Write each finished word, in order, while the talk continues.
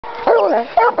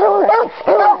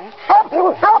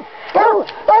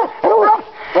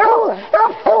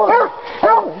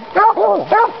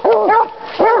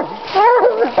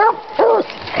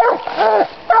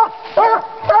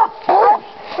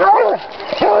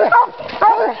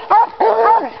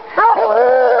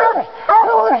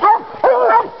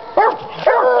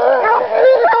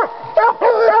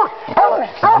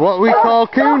What we call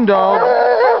coon dog.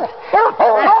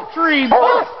 Tree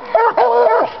Bustin.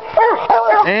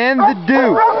 And the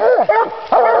Duke.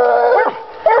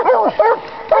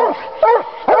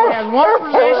 He has one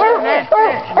position, that's it.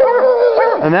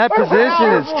 And that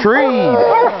position is treed.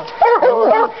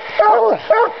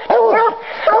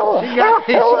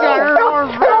 She got her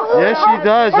arms wrapped. Yes, she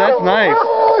does. That's nice.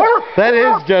 That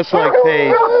is just like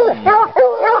Paige.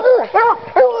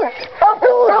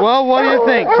 Well, what do you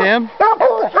think, Tim?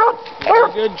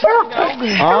 Good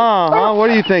tree dog. What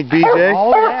do you think, BJ?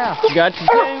 Oh, yeah. Got the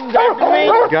coon, got the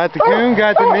meat. Got the coon,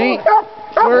 got the meat.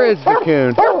 Where is the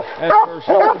coon? That's for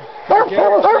sure.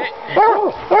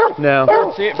 No.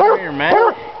 That's it for here, man.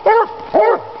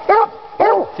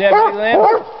 See that big limb?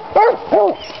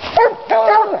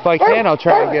 If I can, I'll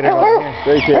try and get it on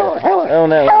here. Right there. On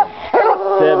that one.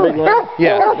 See that big limb?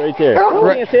 Yeah. Right there. You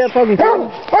can't see that fucking coon?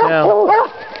 No.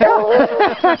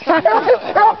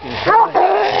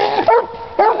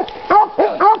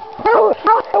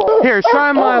 Here,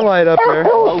 shine my light up there.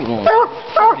 Hold on.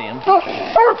 Damn.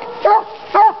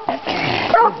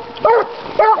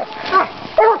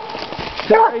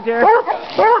 See it right there?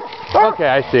 Okay,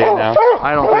 I see it now.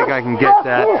 I don't think I can get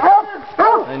that.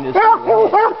 And just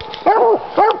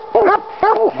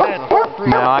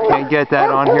No, I can't get that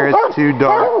on here. It's too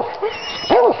dark.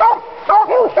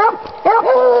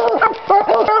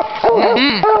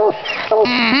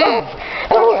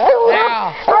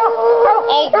 Now,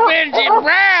 old Benji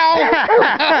Brown.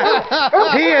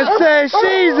 He says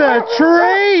she's a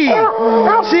tree.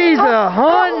 She's a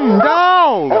hunting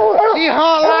dog. She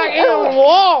hunt like in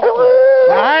walk.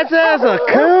 I says a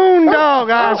coon dog.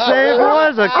 I say it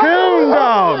was a coon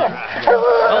dog.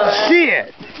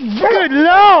 Shit. Good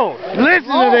Lord.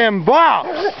 Listen to them barks.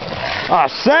 I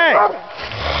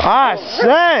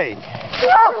say.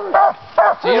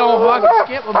 She don't fucking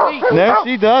skip a beat. No,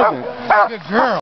 she doesn't. Good girl.